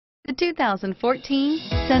The 2014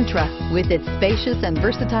 Sentra. With its spacious and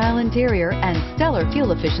versatile interior and stellar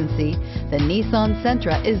fuel efficiency, the Nissan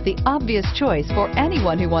Sentra is the obvious choice for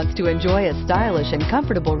anyone who wants to enjoy a stylish and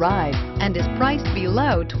comfortable ride and is priced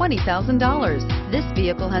below $20,000. This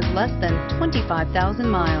vehicle has less than 25,000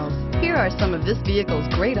 miles. Here are some of this vehicle's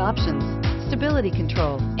great options: stability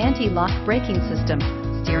control, anti-lock braking system,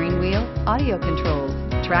 steering wheel audio controls,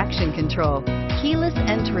 traction control, keyless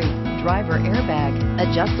entry, driver airbag,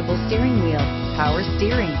 adjustable steering wheel, power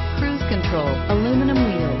steering, cruise control, aluminum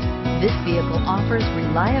wheels. This vehicle offers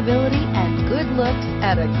reliability and good looks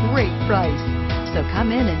at a great price. So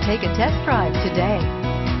come in and take a test drive today.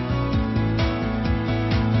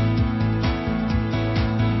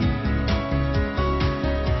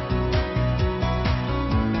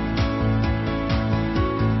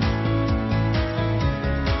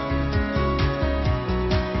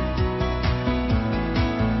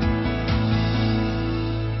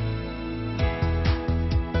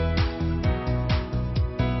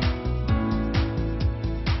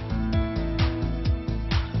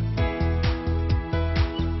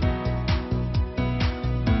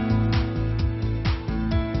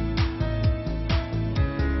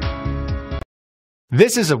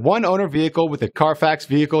 This is a one-owner vehicle with a Carfax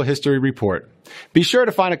Vehicle History Report. Be sure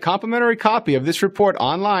to find a complimentary copy of this report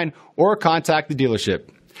online or contact the dealership.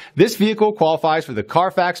 This vehicle qualifies for the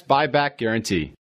Carfax Buyback Guarantee.